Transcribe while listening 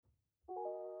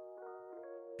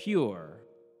Pure,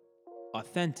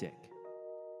 authentic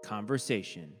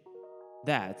conversation.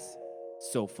 That's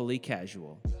Soulfully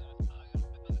Casual.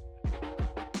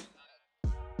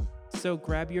 So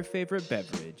grab your favorite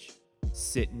beverage,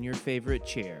 sit in your favorite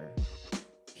chair.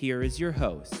 Here is your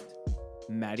host,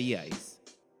 Matty Ice.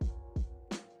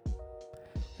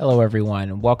 Hello,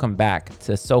 everyone. Welcome back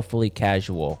to Soulfully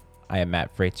Casual. I am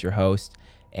Matt Freites, your host,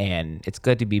 and it's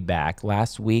good to be back.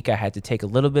 Last week, I had to take a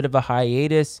little bit of a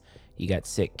hiatus. You got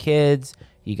sick kids,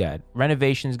 you got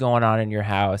renovations going on in your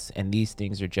house, and these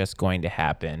things are just going to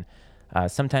happen.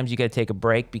 Sometimes you got to take a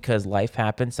break because life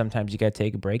happens. Sometimes you got to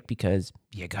take a break because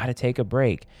you got to take a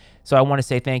break. So I want to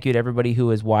say thank you to everybody who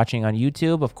is watching on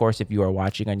YouTube. Of course, if you are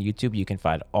watching on YouTube, you can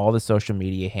find all the social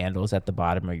media handles at the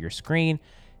bottom of your screen.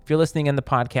 If you're listening in the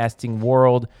podcasting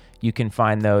world, you can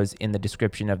find those in the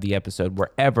description of the episode,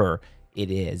 wherever it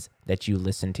is that you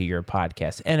listen to your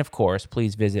podcast. And of course,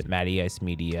 please visit Matty Ice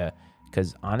Media,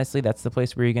 because honestly, that's the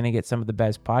place where you're going to get some of the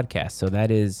best podcasts. So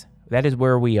that is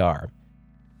where we are.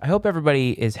 I hope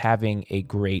everybody is having a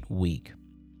great week.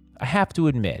 I have to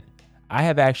admit, I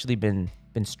have actually been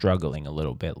struggling a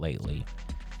little bit lately.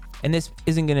 And this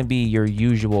isn't going to be your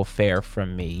usual fare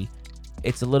from me.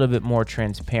 It's a little bit more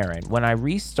transparent. When I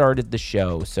restarted the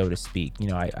show, so to speak,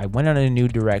 I went on a new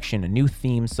direction, a new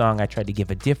theme song. I tried to give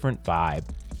a different vibe.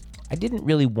 I didn't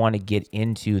really want to get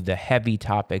into the heavy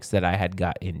topics that I had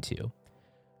got into.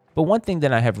 But one thing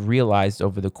that I have realized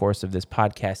over the course of this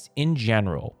podcast in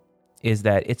general is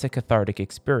that it's a cathartic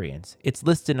experience. It's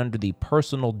listed under the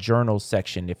personal journal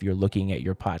section if you're looking at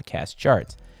your podcast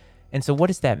charts. And so what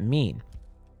does that mean?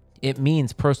 It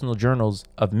means personal journals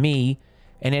of me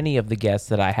and any of the guests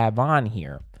that I have on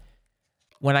here.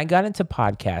 When I got into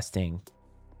podcasting,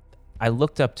 I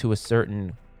looked up to a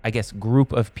certain,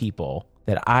 group of people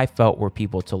that I felt were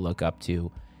people to look up to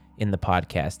in the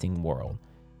podcasting world.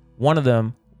 One of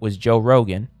them was Joe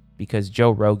Rogan, because Joe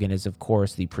Rogan is, of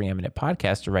course, the preeminent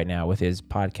podcaster right now with his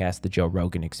podcast, The Joe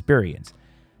Rogan Experience.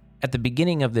 At the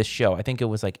beginning of this show, I think it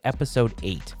was like episode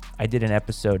 8, I did an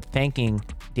episode thanking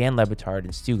Dan Le Batard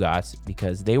and Stugotz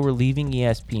because they were leaving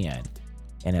ESPN.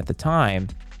 And at the time,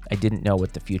 I didn't know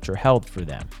what the future held for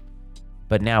them.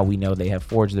 But now we know they have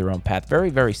forged their own path, very,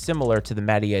 very similar to the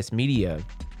Matty Ice Media,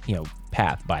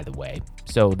 path, by the way.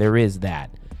 So there is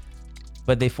that.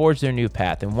 But they forged their new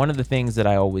path. And one of the things that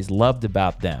I always loved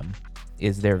about them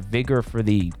is their vigor for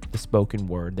the spoken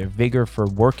word, their vigor for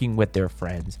working with their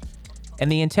friends,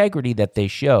 and the integrity that they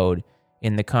showed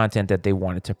in the content that they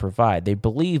wanted to provide. They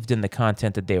believed in the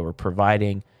content that they were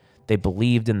providing. They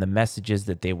believed in the messages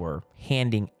that they were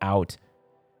handing out.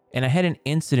 And I had an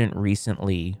incident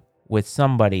recently with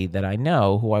somebody that I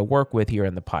know who I work with here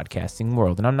in the podcasting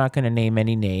world. And I'm not going to name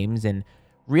any names. And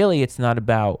really, it's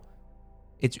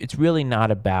really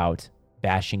not about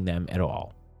bashing them at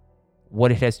all.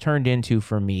 What it has turned into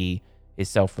for me is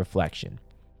self-reflection.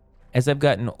 As I've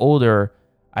gotten older,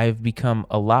 I've become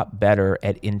a lot better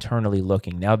at internally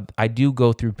looking. Now, I do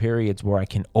go through periods where I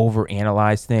can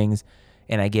overanalyze things,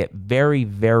 and I get very,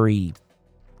 very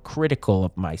critical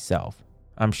of myself.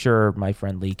 I'm sure my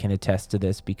friend Lee can attest to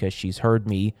this because she's heard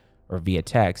me, or via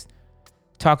text,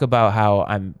 talk about how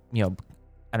I'm,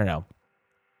 I don't know.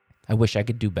 I wish I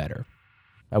could do better.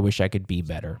 I wish I could be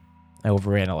better. I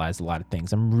overanalyze a lot of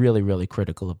things. I'm really, really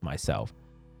critical of myself.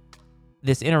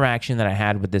 This interaction that I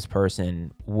had with this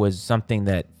person was something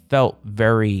that felt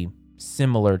very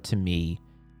similar to me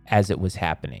as it was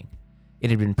happening. It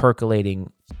had been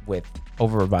percolating with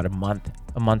over about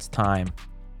a month's time.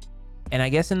 And I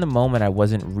guess in the moment, I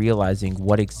wasn't realizing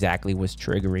what exactly was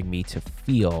triggering me to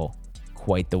feel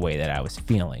quite the way that I was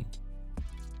feeling.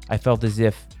 I felt as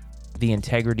if the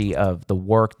integrity of the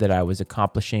work that I was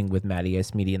accomplishing with Matty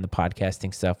Ice Media and the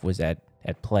podcasting stuff was at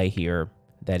play here,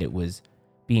 that it was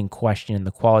being questioned,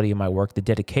 the quality of my work, the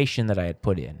dedication that I had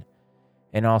put in,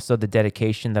 and also the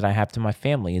dedication that I have to my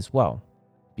family as well,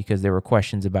 because there were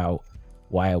questions about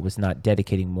why I was not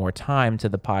dedicating more time to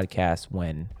the podcast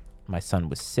when my son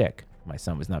was sick. My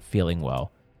son was not feeling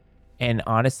well. And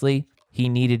honestly, he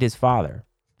needed his father.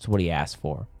 That's what he asked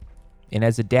for. And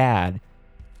as a dad,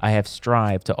 I have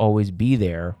strived to always be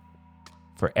there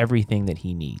for everything that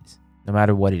he needs, no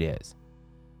matter what it is.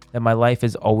 That my life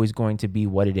is always going to be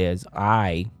what it is.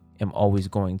 I am always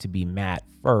going to be Matt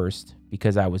first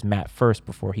because I was Matt first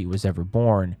before he was ever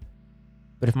born.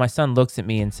 But if my son looks at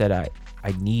me and said,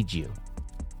 I need you,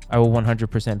 I will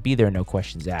 100% be there, no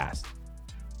questions asked.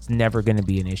 It's never going to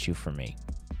be an issue for me.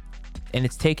 And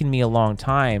it's taken me a long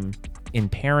time in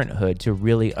parenthood to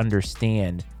really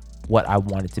understand what I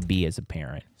wanted to be as a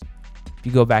parent. If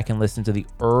you go back and listen to the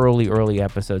early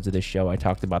episodes of this show, I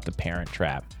talked about the parent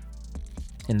trap.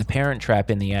 And the parent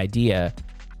trap in the idea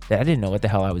that I didn't know what the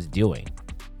hell I was doing,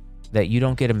 that you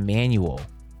don't get a manual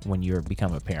when you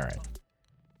become a parent.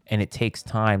 And it takes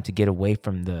time to get away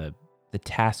from the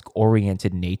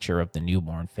task-oriented nature of the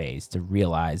newborn phase to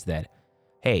realize that,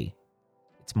 hey,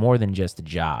 it's more than just a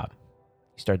job.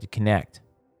 You start to connect.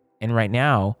 And right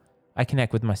now, I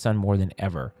connect with my son more than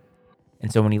ever.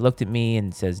 And so when he looked at me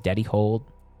and says, Daddy, hold,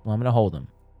 well, I'm going to hold him.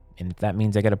 And if that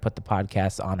means I got to put the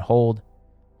podcast on hold,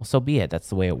 well, so be it. That's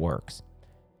the way it works.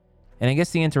 And I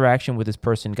guess the interaction with this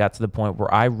person got to the point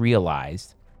where I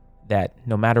realized that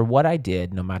no matter what I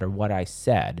did, no matter what I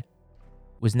said,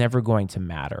 was never going to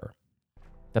matter.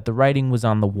 That the writing was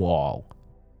on the wall.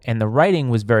 And the writing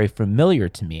was very familiar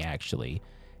to me, actually.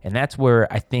 And that's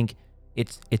where I think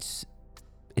it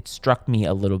struck me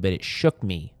a little bit. It shook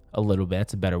me a little bit.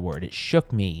 That's a better word. It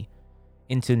shook me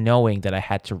into knowing that I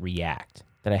had to react,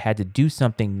 that I had to do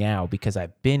something now because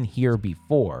I've been here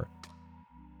before.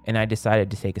 And I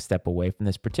decided to take a step away from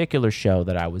this particular show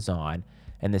that I was on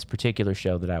and this particular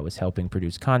show that I was helping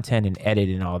produce content and edit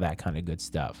and all that kind of good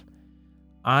stuff.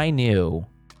 I knew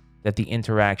that the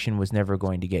interaction was never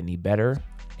going to get any better,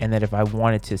 and that if I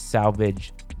wanted to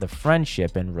salvage the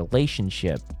friendship and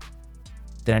relationship,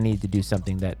 then I needed to do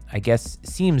something that I guess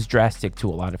seems drastic to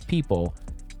a lot of people,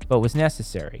 but was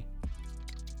necessary.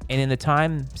 And in the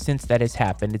time since that has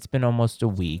happened, it's been almost a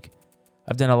week,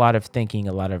 I've done a lot of thinking,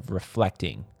 a lot of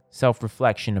reflecting,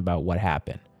 self-reflection about what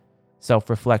happened,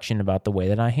 self-reflection about the way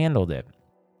that I handled it.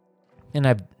 And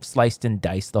I've sliced and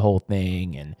diced the whole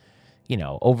thing and,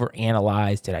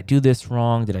 overanalyzed. Did I do this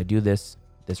wrong? Did I do this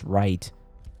right?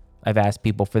 I've asked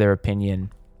people for their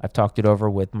opinion. I've talked it over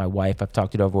with my wife. I've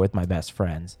talked it over with my best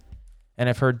friends. And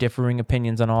I've heard differing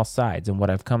opinions on all sides. And what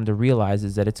I've come to realize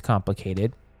is that it's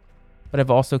complicated. But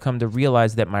I've also come to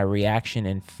realize that my reaction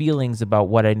and feelings about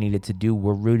what I needed to do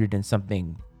were rooted in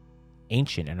something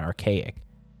ancient and archaic.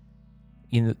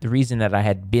 The reason that I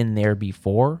had been there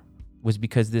before was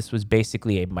because this was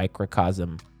basically a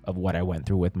microcosm of what I went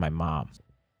through with my mom.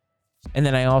 And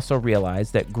then I also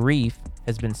realized that grief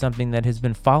has been something that has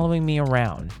been following me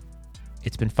around.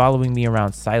 It's been following me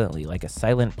around silently, like a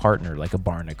silent partner, like a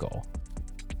barnacle.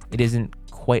 It isn't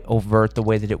quite overt the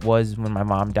way that it was when my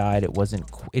mom died.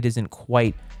 It isn't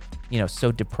quite,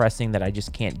 so depressing that I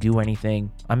just can't do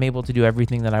anything. I'm able to do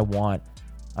everything that I want.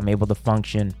 I'm able to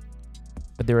function.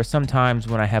 But there are some times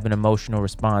when I have an emotional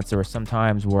response. There are some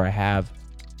times where I have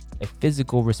a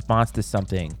physical response to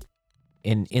something.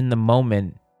 And in the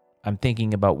moment, I'm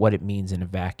thinking about what it means in a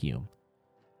vacuum.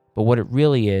 But what it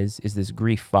really is this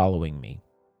grief following me.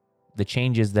 The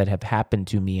changes that have happened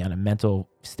to me on a mental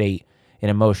state, an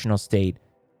emotional state,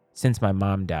 since my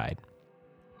mom died.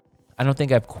 I don't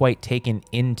think I've quite taken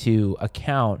into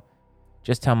account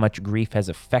just how much grief has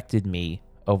affected me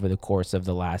over the course of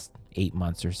the last 8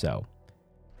 months or so.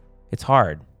 It's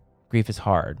hard. Grief is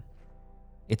hard.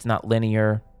 It's not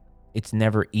linear. It's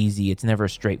never easy. It's never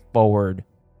straightforward.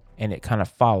 And it kind of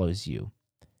follows you.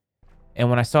 And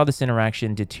when I saw this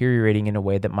interaction deteriorating in a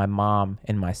way that my mom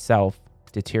and myself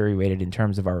deteriorated in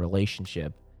terms of our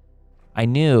relationship, I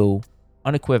knew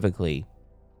unequivocally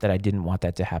that I didn't want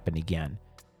that to happen again.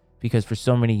 Because for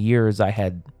so many years, I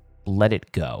had let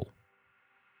it go.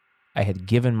 I had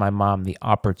given my mom the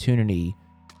opportunity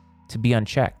to be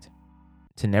unchecked,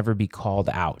 to never be called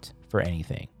out for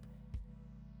anything.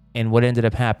 And what ended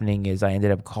up happening is I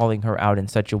ended up calling her out in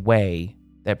such a way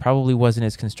that probably wasn't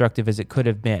as constructive as it could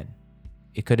have been.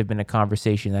 It could have been a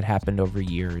conversation that happened over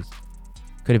years.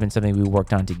 Could have been something we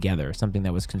worked on together, something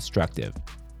that was constructive.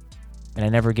 And I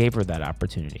never gave her that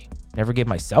opportunity. Never gave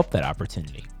myself that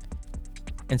opportunity.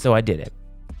 And so I did it.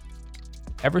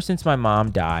 Ever since my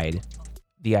mom died,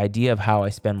 the idea of how I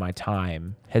spend my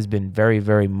time has been very,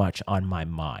 very much on my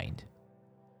mind.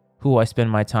 Who I spend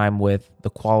my time with, the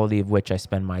quality of which I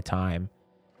spend my time,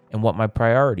 and what my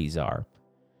priorities are.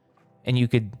 And you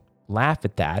could laugh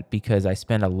at that because I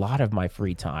spend a lot of my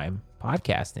free time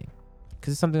podcasting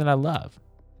because it's something that I love.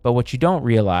 But what you don't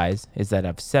realize is that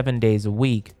of 7 days a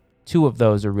week, 2 of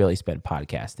those are really spent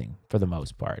podcasting for the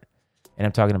most part. And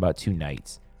I'm talking about 2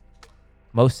 nights.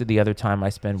 Most of the other time I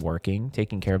spend working,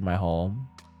 taking care of my home,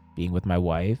 being with my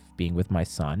wife, being with my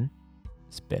son,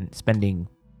 spending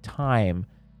time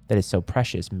that is so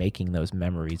precious, making those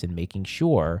memories and making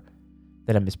sure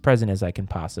that I'm as present as I can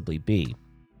possibly be.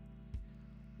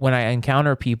 When I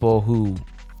encounter people who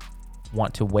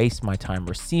want to waste my time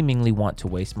or seemingly want to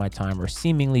waste my time or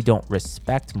seemingly don't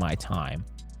respect my time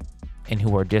and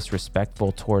who are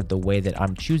disrespectful toward the way that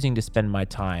I'm choosing to spend my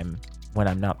time when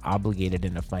I'm not obligated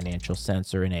in a financial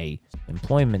sense or in a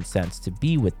employment sense to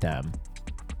be with them,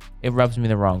 it rubs me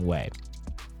the wrong way.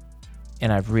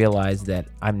 And I've realized that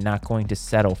I'm not going to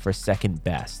settle for second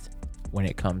best when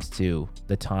it comes to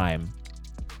the time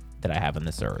that I have on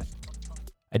this earth.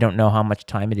 I don't know how much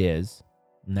time it is.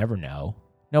 I'll never know.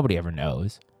 Nobody ever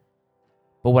knows.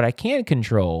 But what I can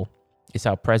control is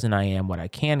how present I am. What I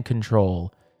can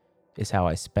control is how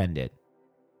I spend it.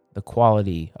 The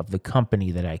quality of the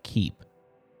company that I keep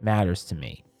matters to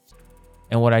me.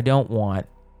 And what I don't want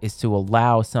is to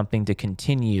allow something to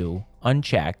continue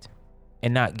unchecked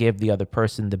and not give the other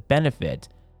person the benefit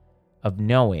of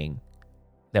knowing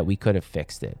that we could have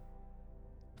fixed it.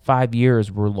 5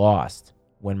 years were lost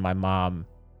when my mom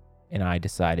and I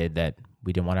decided that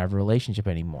we didn't want to have a relationship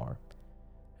anymore.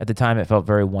 At the time, it felt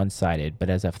very one-sided, but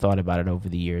as I've thought about it over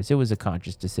the years, it was a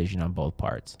conscious decision on both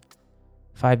parts.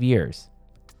 5 years.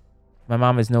 My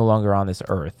mom is no longer on this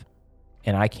earth,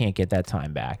 and I can't get that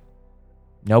time back.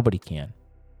 Nobody can.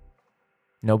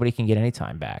 Nobody can get any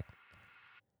time back.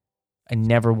 I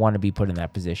never want to be put in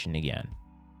that position again.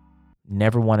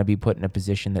 Never want to be put in a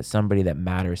position that somebody that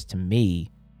matters to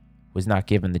me was not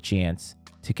given the chance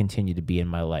to continue to be in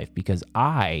my life because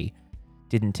I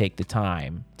didn't take the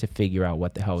time to figure out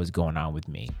what the hell was going on with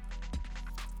me.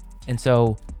 And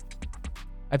so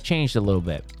I've changed a little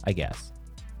bit, I guess.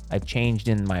 I've changed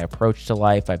in my approach to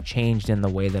life. I've changed in the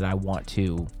way that I want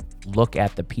to look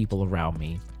at the people around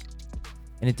me.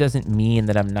 And it doesn't mean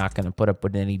that I'm not going to put up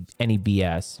with any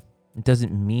BS. It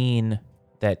doesn't mean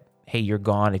that, hey, you're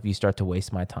gone if you start to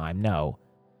waste my time. No,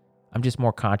 I'm just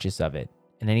more conscious of it.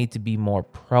 And I need to be more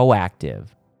proactive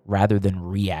rather than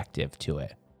reactive to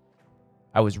it.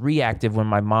 I was reactive when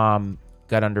my mom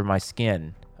got under my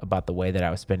skin about the way that I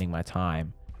was spending my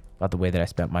time, about the way that I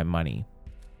spent my money.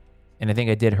 And I think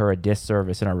I did her a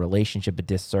disservice in our relationship, a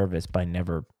disservice by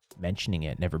never mentioning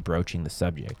it, never broaching the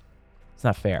subject. It's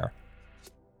not fair.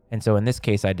 And so in this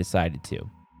case, I decided to.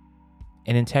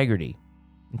 And integrity.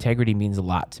 Integrity means a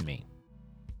lot to me.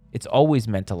 It's always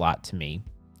meant a lot to me.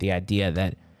 The idea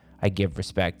that I give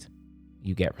respect,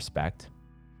 you get respect,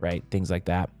 right? Things like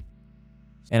that.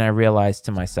 And I realized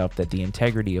to myself that the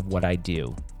integrity of what I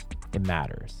do, it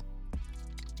matters.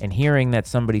 And hearing that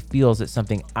somebody feels that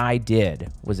something I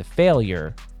did was a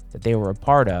failure that they were a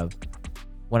part of,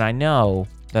 when I know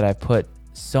that I put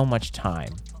so much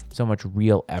time, so much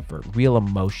real effort, real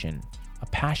emotion, a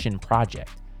passion project.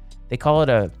 They call it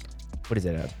a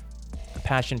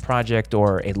passion project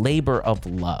or a labor of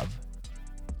love.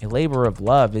 A labor of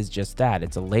love is just that.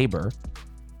 It's a labor,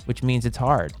 which means it's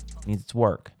hard. It means it's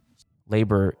work.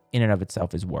 Labor in and of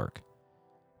itself is work.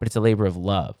 But it's a labor of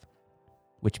love,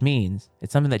 which means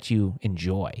it's something that you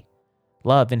enjoy.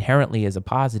 Love inherently is a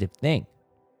positive thing.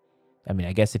 I mean,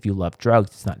 I guess if you love drugs,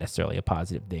 it's not necessarily a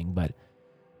positive thing, but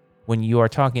when you are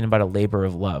talking about a labor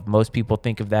of love, most people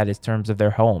think of that as terms of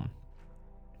their home.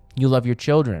 You love your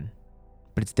children,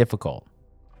 but it's difficult.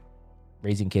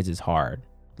 Raising kids is hard.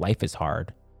 Life is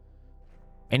hard.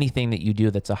 Anything that you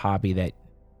do that's a hobby that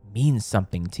means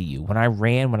something to you. When I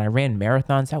ran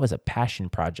marathons, that was a passion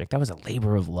project. That was a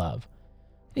labor of love.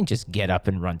 I didn't just get up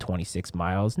and run 26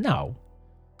 miles. No.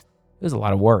 It was a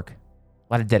lot of work,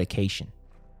 a lot of dedication.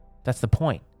 That's the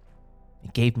point.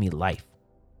 It gave me life.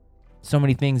 So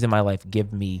many things in my life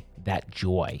give me that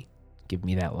joy, give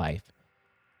me that life.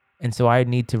 And so I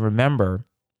need to remember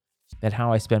that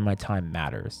how I spend my time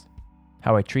matters.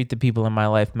 How I treat the people in my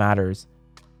life matters.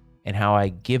 And how I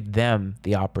give them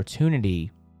the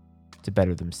opportunity to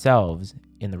better themselves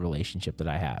in the relationship that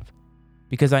I have.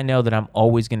 Because I know that I'm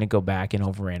always going to go back and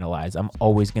overanalyze. I'm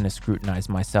always going to scrutinize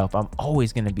myself. I'm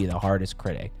always going to be the hardest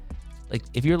critic. Like,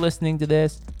 if you're listening to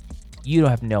this, you don't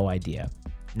have no idea.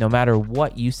 No matter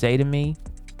what you say to me,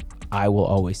 I will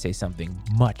always say something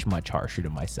much, much harsher to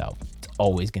myself. It's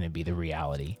always going to be the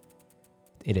reality.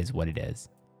 It is what it is.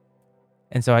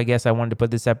 And so I guess I wanted to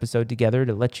put this episode together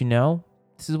to let you know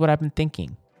this is what I've been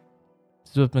thinking.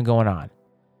 This is what's been going on.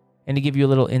 And to give you a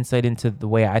little insight into the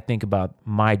way I think about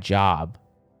my job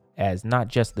as not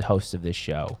just the host of this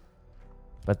show,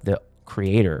 but the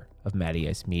creator of Matty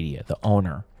Ice Media, the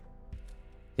owner,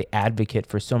 the advocate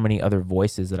for so many other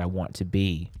voices that I want to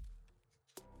be.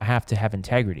 I have to have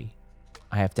integrity.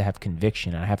 I have to have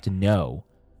conviction. I have to know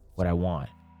what I want.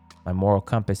 My moral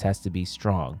compass has to be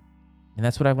strong. And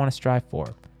that's what I want to strive for.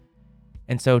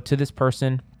 And so to this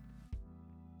person,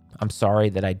 I'm sorry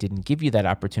that I didn't give you that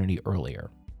opportunity earlier.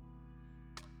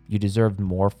 You deserved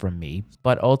more from me,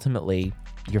 but ultimately,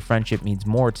 your friendship means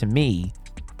more to me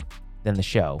than the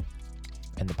show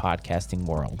and the podcasting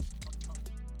world.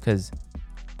 Because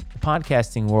the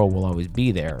podcasting world will always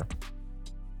be there,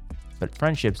 but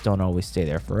friendships don't always stay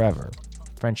there forever.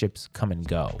 Friendships come and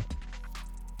go.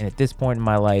 And at this point in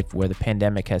my life where the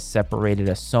pandemic has separated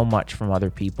us so much from other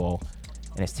people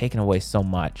and it's taken away so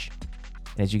much.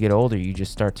 And as you get older, you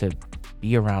just start to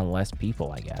be around less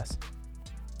people, I guess.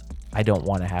 I don't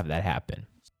want to have that happen.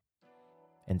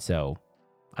 And so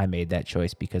I made that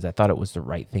choice because I thought it was the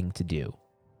right thing to do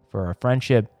for our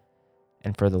friendship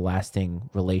and for the lasting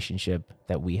relationship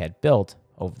that we had built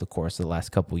over the course of the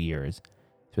last couple years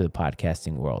through the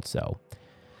podcasting world. So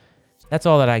that's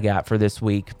all that I got for this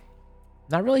week.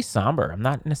 Not really somber. I'm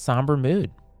not in a somber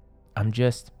mood. I'm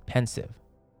just pensive,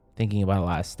 thinking about a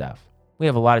lot of stuff. We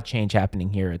have a lot of change happening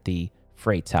here at the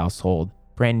Freites household.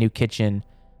 Brand new kitchen.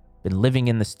 Been living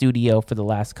in the studio for the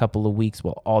last couple of weeks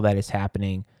while all that is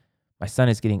happening. My son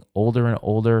is getting older and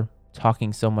older,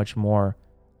 talking so much more.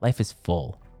 Life is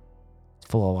full. It's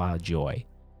full of a lot of joy.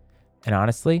 And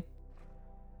honestly,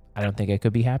 I don't think I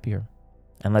could be happier.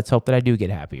 And let's hope that I do get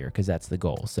happier, because that's the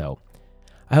goal. So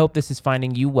I hope this is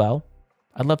finding you well.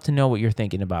 I'd love to know what you're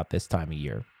thinking about this time of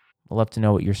year. I'd love to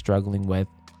know what you're struggling with.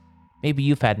 Maybe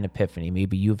you've had an epiphany.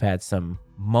 Maybe you've had some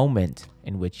moment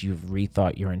in which you've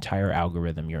rethought your entire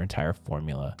algorithm, your entire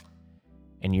formula.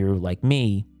 And you're like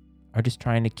me, are just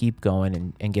trying to keep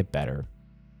going and get better.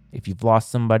 If you've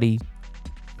lost somebody,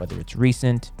 whether it's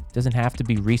recent, it doesn't have to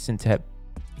be recent to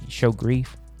show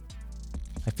grief.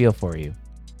 I feel for you,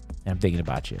 and I'm thinking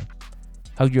about you.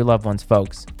 Hug your loved ones,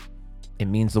 folks. It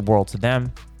means the world to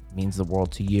them. It means the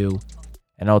world to you.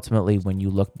 And ultimately, when you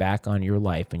look back on your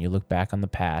life, when you look back on the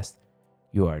past,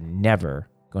 you are never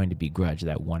going to begrudge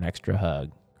that one extra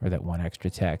hug or that one extra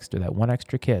text or that one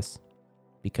extra kiss,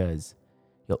 because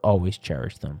you'll always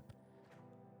cherish them.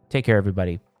 Take care,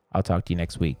 everybody. I'll talk to you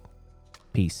next week.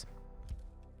 Peace.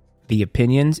 The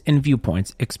opinions and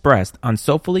viewpoints expressed on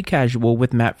Soulfully Casual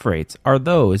with Matt Freites are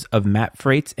those of Matt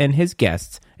Freites and his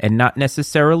guests, and not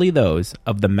necessarily those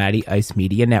of the Matty Ice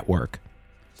Media Network.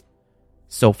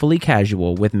 Soulfully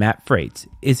Casual with Matt Freites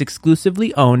is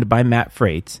exclusively owned by Matt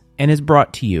Freites and is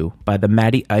brought to you by the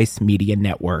Matty Ice Media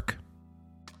Network.